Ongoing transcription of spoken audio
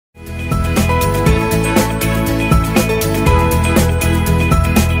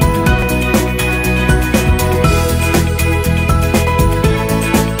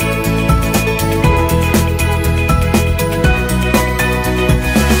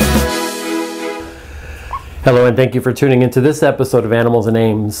Hello and thank you for tuning into this episode of Animals and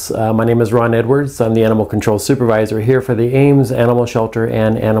Ames. My name is Ron Edwards. I'm the Animal Control Supervisor here for the Ames Animal Shelter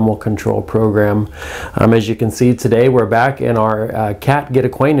and Animal Control Program. As you can see today, we're back in our cat get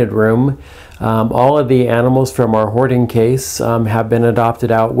acquainted room. All of the animals from our hoarding case have been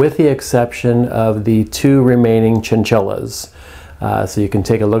adopted out with the exception of the two remaining chinchillas. So you can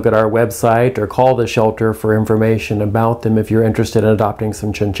take a look at our website or call the shelter for information about them if you're interested in adopting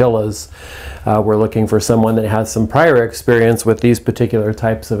some chinchillas. We're looking for someone that has some prior experience with these particular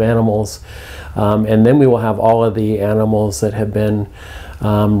types of animals. And then we will have all of the animals that have been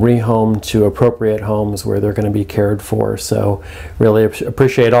rehomed to appropriate homes where they're going to be cared for. So really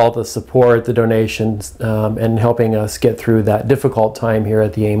appreciate all the support, the donations, and helping us get through that difficult time here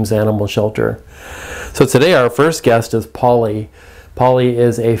at the Ames Animal Shelter. So today our first guest is Polly. Polly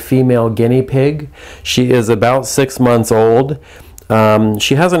is a female guinea pig. She is about 6 months old.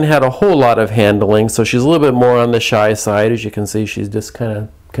 She hasn't had a whole lot of handling, so she's a little bit more on the shy side. As you can see, she's just kind of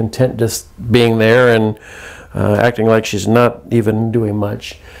content just being there and acting like she's not even doing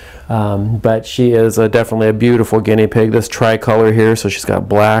much. But she is definitely a beautiful guinea pig. This tricolor here, so she's got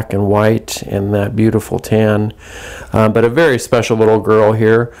black and white and that beautiful tan. But a very special little girl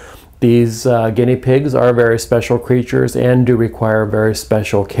here. These guinea pigs are very special creatures and do require very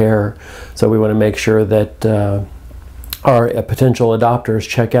special care. So we want to make sure that our potential adopters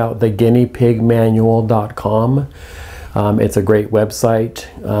check out the guineapigmanual.com. It's a great website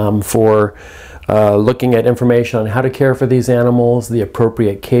for looking at information on how to care for these animals, the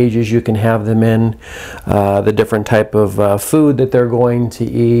appropriate cages you can have them in, the different type of food that they're going to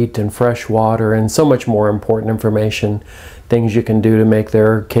eat, and fresh water, and so much more important information. Things you can do to make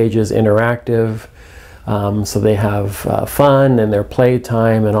their cages interactive, so they have fun and their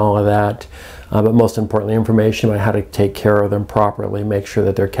playtime and all of that. But most importantly, information about how to take care of them properly, make sure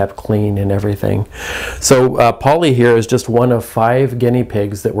that they're kept clean and everything. So Polly here is just one of 5 guinea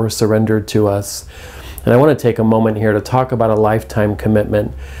pigs that were surrendered to us. And I want to take a moment here to talk about a lifetime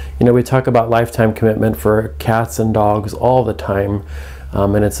commitment. You know, we talk about lifetime commitment for cats and dogs all the time,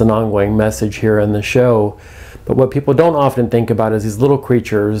 and it's an ongoing message here in the show. But what people don't often think about is these little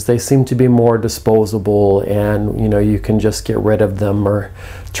creatures, they seem to be more disposable, and you know, you can just get rid of them or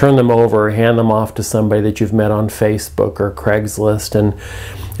turn them over or hand them off to somebody that you've met on Facebook or Craigslist, and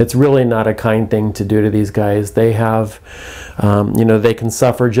it's really not a kind thing to do to these guys. They have, you know, they can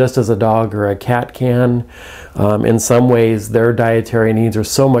suffer just as a dog or a cat can. In some ways, their dietary needs are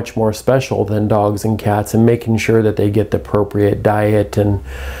so much more special than dogs and cats, and making sure that they get the appropriate diet and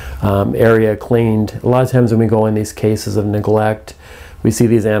area cleaned. A lot of times when we go in these cases of neglect, we see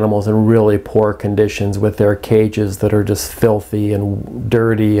these animals in really poor conditions with their cages that are just filthy and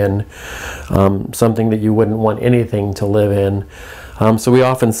dirty and something that you wouldn't want anything to live in. So we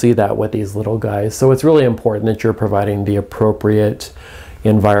often see that with these little guys. So it's really important that you're providing the appropriate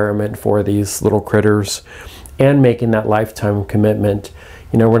environment for these little critters and making that lifetime commitment.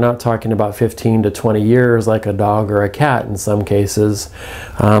 You know, we're not talking about 15 to 20 years like a dog or a cat in some cases.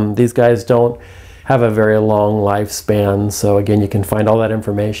 These guys don't have a very long lifespan. So again, you can find all that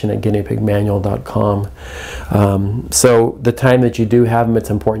information at guineapigmanual.com. So the time that you do have them,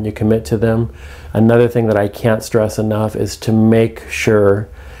 it's important you commit to them. Another thing that I can't stress enough is to make sure,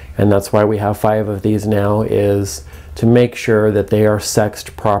 and that's why we have 5 of these now, is to make sure that they are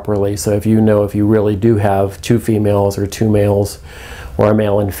sexed properly. So if you know, if you really do have 2 females or 2 males, or a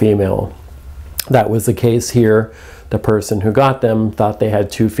male and female. That was the case here. The person who got them thought they had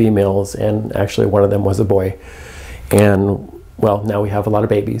 2 females, and actually one of them was a boy. And well, now we have a lot of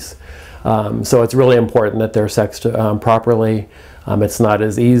babies. So it's really important that they're sexed properly. It's not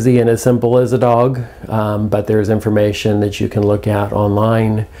as easy and as simple as a dog, but there's information that you can look at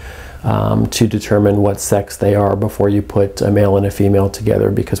online to determine what sex they are before you put a male and a female together,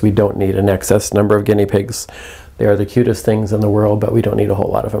 because we don't need an excess number of guinea pigs. They are the cutest things in the world, but we don't need a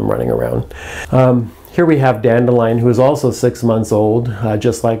whole lot of them running around. Here we have Dandelion, who is also 6 months old,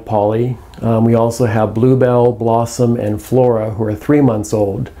 just like Polly. We also have Bluebell, Blossom, and Flora, who are 3 months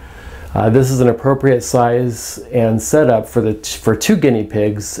old. This is an appropriate size and setup for 2 guinea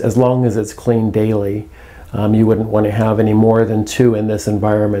pigs, as long as it's cleaned daily. You wouldn't want to have any more than 2 in this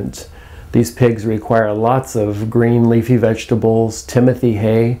environment. These pigs require lots of green leafy vegetables, Timothy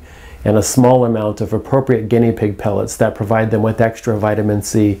hay, and a small amount of appropriate guinea pig pellets that provide them with extra vitamin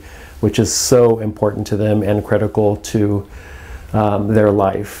C, which is so important to them and critical to their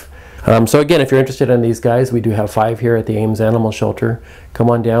life. So again, if you're interested in these guys, we do have 5 here at the Ames Animal Shelter.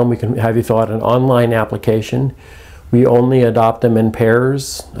 Come on down, we can have you fill out an online application. We only adopt them in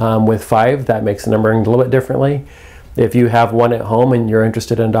pairs with 5. That makes the numbering a little bit differently. If you have one at home and you're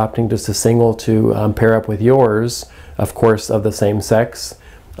interested in adopting just a single to pair up with yours, of course of the same sex,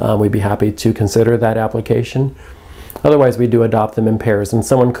 we'd be happy to consider that application. Otherwise, we do adopt them in pairs, and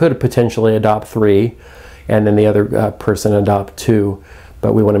someone could potentially adopt 3 and then the other person adopt 2,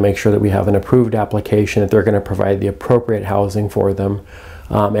 but we want to make sure that we have an approved application, that they're going to provide the appropriate housing for them.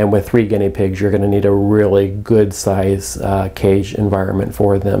 And with 3 guinea pigs, you're going to need a really good size cage environment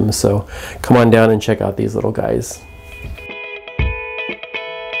for them. So come on down and check out these little guys.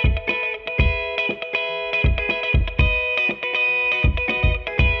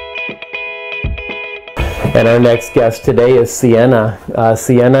 And our next guest today is Sienna.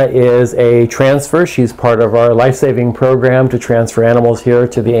 Sienna is a transfer. She's part of our life-saving program to transfer animals here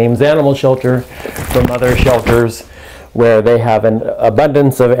to the Ames Animal Shelter from other shelters where they have an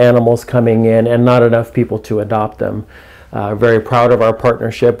abundance of animals coming in and not enough people to adopt them. Very proud of our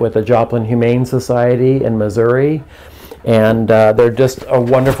partnership with the Joplin Humane Society in Missouri. And they're just a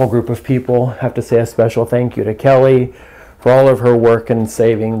wonderful group of people. I have to say a special thank you to Kelly for all of her work in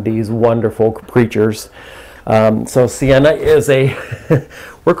saving these wonderful creatures. So Sienna is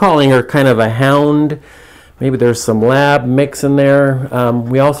we're calling her kind of a hound. Maybe there's some lab mix in there.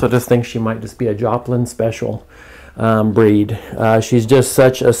 We also just think she might just be a Joplin special breed. She's just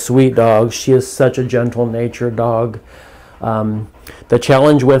such a sweet dog. She is such a gentle-natured dog. The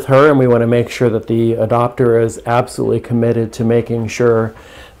challenge with her, and we want to make sure that the adopter is absolutely committed to making sure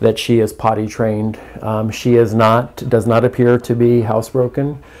that she is potty trained. She does not appear to be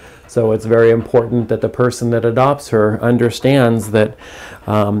housebroken. So it's very important that the person that adopts her understands that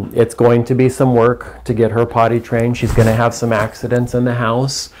it's going to be some work to get her potty trained. She's going to have some accidents in the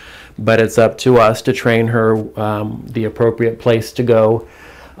house, but it's up to us to train her the appropriate place to go,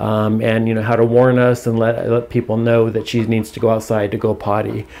 and how to warn us and let people know that she needs to go outside to go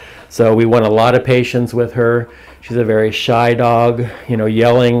potty. So we want a lot of patience with her. She's a very shy dog.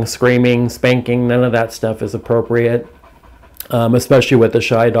 Yelling, screaming, spanking, none of that stuff is appropriate. Especially with the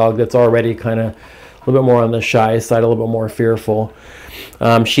shy dog that's already kind of a little bit more on the shy side, a little bit more fearful.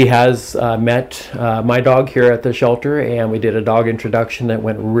 She has met my dog here at the shelter, and we did a dog introduction that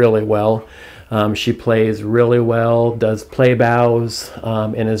went really well. She plays really well, does play bows,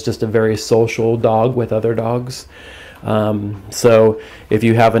 and is just a very social dog with other dogs. So if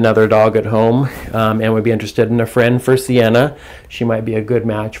you have another dog at home and would be interested in a friend for Sienna, she might be a good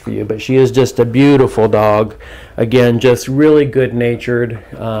match for you. But she is just a beautiful dog. Again, just really good natured,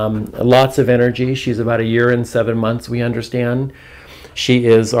 lots of energy. She's about 1 year and 7 months, we understand. She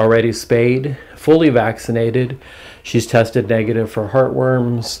is already spayed, fully vaccinated. She's tested negative for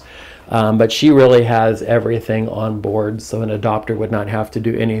heartworms. But she really has everything on board, so an adopter would not have to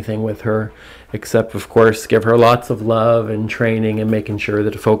do anything with her except, of course, give her lots of love and training and making sure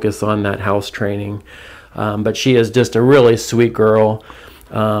that to focus on that house training. But she is just a really sweet girl,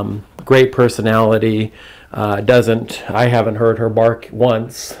 great personality. I haven't heard her bark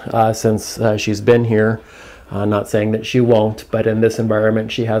once since she's been here. Not saying that she won't, but in this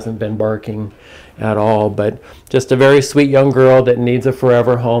environment she hasn't been barking at all. But just a very sweet young girl that needs a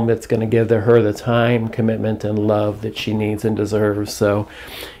forever home that's going to give her the time, commitment, and love that she needs and deserves. So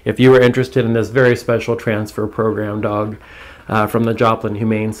if you are interested in this very special transfer program dog from the Joplin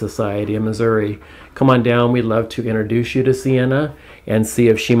Humane Society in Missouri, come on down. We'd love to introduce you to Sienna and see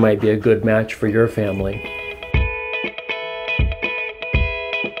if she might be a good match for your family.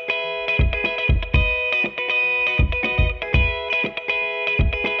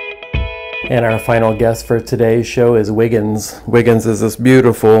 And our final guest for today's show is Wiggins. Wiggins is this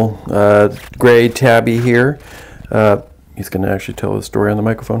beautiful gray tabby here. He's going to actually tell the story on the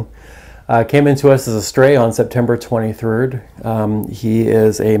microphone. Came into us as a stray on September 23rd. He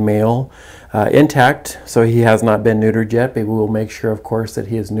is a male, intact, so he has not been neutered yet, but we will make sure, of course, that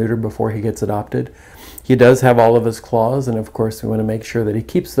he is neutered before he gets adopted. He does have all of his claws, and of course we want to make sure that he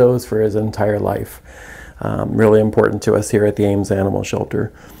keeps those for his entire life. Really important to us here at the Ames Animal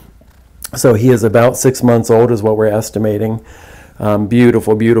Shelter. So he is about 6 months old is what we're estimating.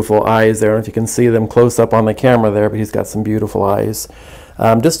 Beautiful, beautiful eyes there. I don't know if you can see them close up on the camera there, but he's got some beautiful eyes.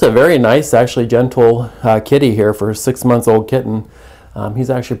 Just a very nice, actually gentle kitty here for a 6 months old kitten. He's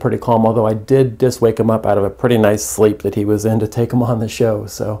actually pretty calm, although I did just wake him up out of a pretty nice sleep that he was in to take him on the show.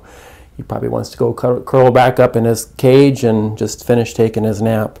 So he probably wants to go curl back up in his cage and just finish taking his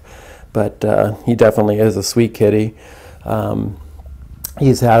nap. But he definitely is a sweet kitty.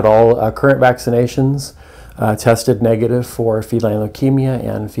 He's had all current vaccinations, tested negative for feline leukemia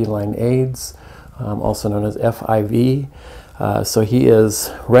and feline AIDS, also known as FIV. So he is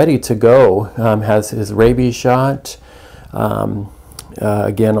ready to go, has his rabies shot.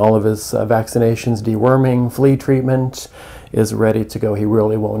 Again, all of his vaccinations, deworming, flea treatment is ready to go. He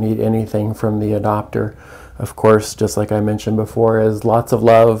really won't need anything from the adopter. Of course, just like I mentioned before, is lots of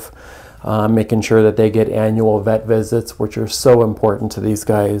love, making sure that they get annual vet visits, which are so important to these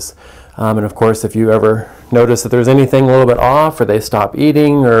guys. And of course, if you ever notice that there's anything a little bit off, or they stop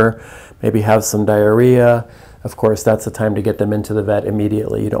eating, or maybe have some diarrhea, of course, that's the time to get them into the vet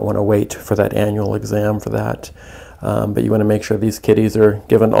immediately. You don't want to wait for that annual exam for that. But you want to make sure these kitties are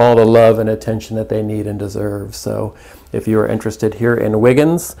given all the love and attention that they need and deserve. So if you are interested here in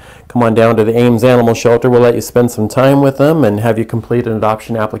Wiggins, come on down to the Ames Animal Shelter. We'll let you spend some time with them and have you complete an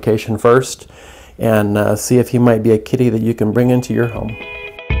adoption application first, and see if he might be a kitty that you can bring into your home.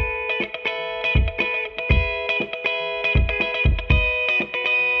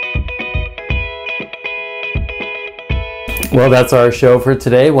 Well, that's our show for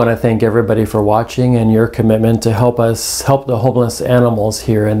today. I want to thank everybody for watching and your commitment to help us help the homeless animals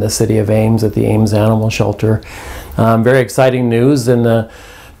here in the city of Ames at the Ames Animal Shelter. Very exciting news. In the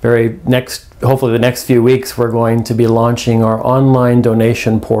hopefully the next few weeks, we're going to be launching our online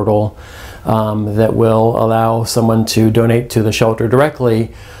donation portal that will allow someone to donate to the shelter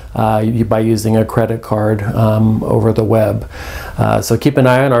directly by using a credit card over the web. So keep an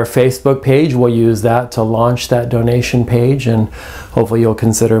eye on our Facebook page. We'll use that to launch that donation page, and hopefully you'll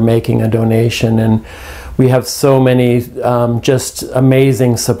consider making a donation. And we have so many just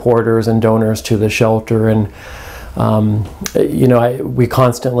amazing supporters and donors to the shelter, and you know, we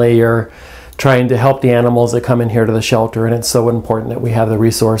constantly are trying to help the animals that come in here to the shelter, and it's so important that we have the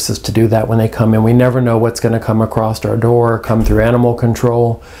resources to do that when they come in. We never know what's going to come across our door, come through animal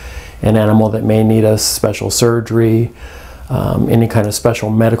control, an animal that may need a special surgery, any kind of special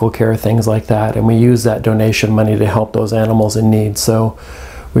medical care, things like that, and we use that donation money to help those animals in need. So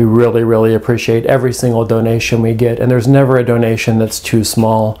we really, really appreciate every single donation we get, and there's never a donation that's too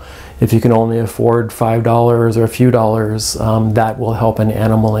small. If you can only afford $5 or a few dollars, that will help an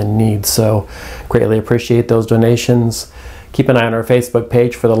animal in need. So greatly appreciate those donations. Keep an eye on our Facebook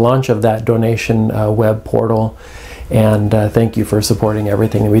page for the launch of that donation web portal. And thank you for supporting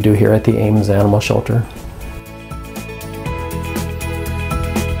everything that we do here at the Ames Animal Shelter.